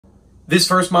This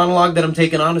first monologue that I'm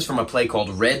taking on is from a play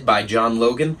called Red by John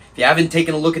Logan. If you haven't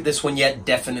taken a look at this one yet,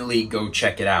 definitely go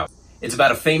check it out. It's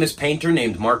about a famous painter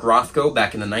named Mark Rothko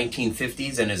back in the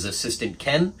 1950s and his assistant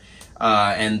Ken,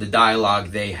 and the dialogue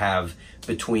they have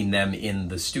between them in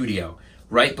the studio.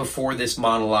 Right before this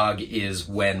monologue is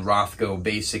when Rothko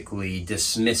basically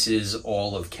dismisses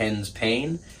all of Ken's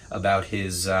pain about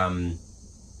his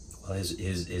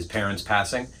parents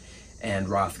passing, and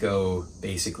Rothko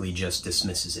basically just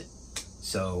dismisses it.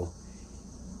 So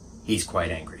he's quite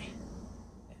angry.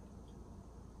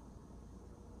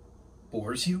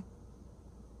 Bores you?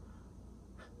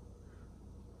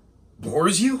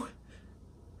 Bores you?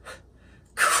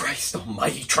 Christ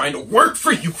almighty, trying to work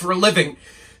for you for a living.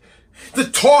 The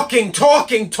talking,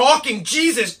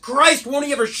 Jesus Christ, won't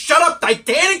he ever shut up?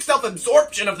 Titanic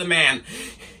self-absorption of the man.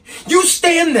 You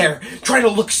stand there trying to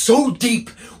look so deep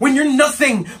when you're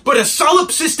nothing but a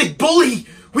solipsistic bully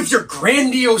with your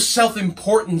grandiose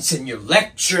self-importance and your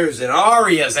lectures and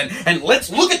arias and let's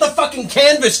look at the fucking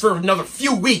canvas for another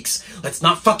few weeks. Let's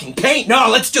not fucking paint. No,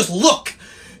 let's just look.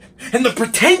 And the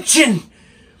pretension.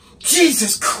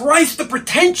 Jesus Christ, the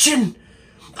pretension.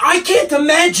 I can't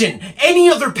imagine any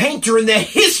other painter in the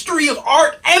history of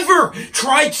art ever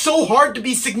tried so hard to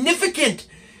be significant.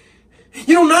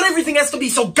 You know, not everything has to be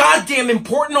so goddamn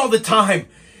important all the time.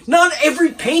 Not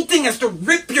every painting has to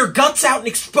rip your guts out and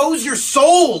expose your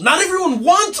soul. Not everyone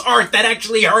wants art that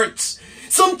actually hurts.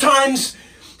 Sometimes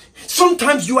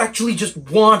you actually just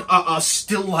want a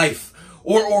still life.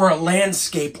 Or a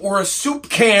landscape, or a soup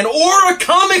can, or a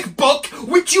comic book,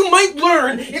 which you might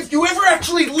learn if you ever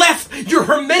actually left your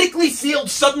hermetically sealed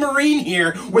submarine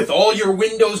here with all your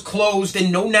windows closed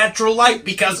and no natural light,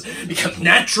 because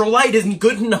natural light isn't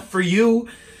good enough for you.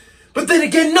 But then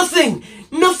again, nothing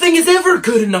is ever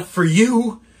good enough for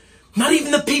you. Not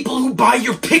even the people who buy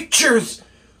your pictures.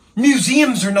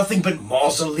 Museums are nothing but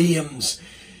mausoleums.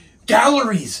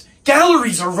 Galleries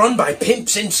are run by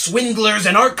pimps and swindlers,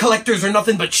 and art collectors are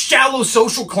nothing but shallow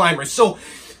social climbers. So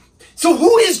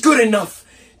who is good enough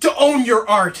to own your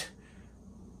art?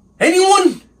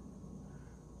 Anyone?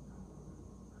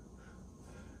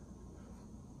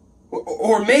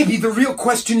 Or maybe the real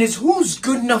question is, who's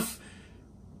good enough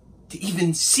to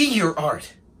even see your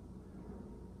art?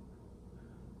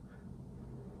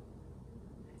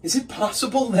 Is it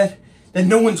possible that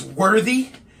no one's worthy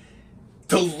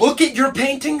to look at your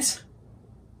paintings?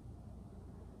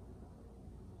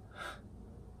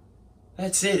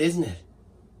 That's it, isn't it?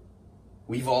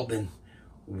 We've all been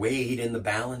weighed in the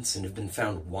balance and have been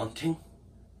found wanting?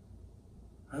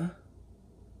 Huh?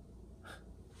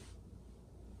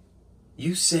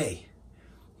 You say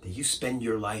that you spend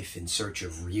your life in search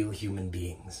of real human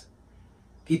beings.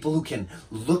 People who can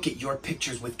look at your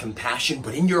pictures with compassion,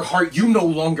 but in your heart you no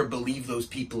longer believe those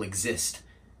people exist.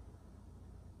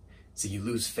 So you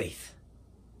lose faith.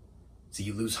 So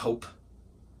you lose hope.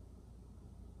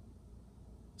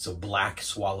 So black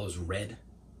swallows red.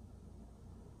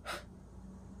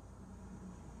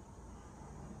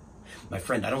 My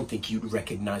friend, I don't think you'd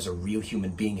recognize a real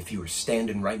human being if you were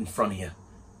standing right in front of you.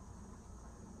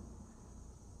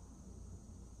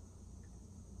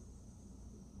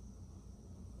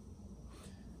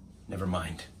 Never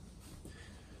mind.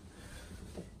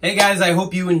 Hey guys, I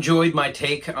hope you enjoyed my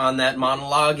take on that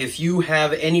monologue. If you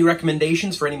have any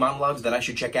recommendations for any monologues that I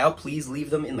should check out, please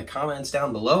leave them in the comments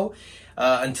down below.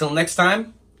 Until next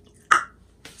time,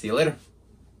 see you later.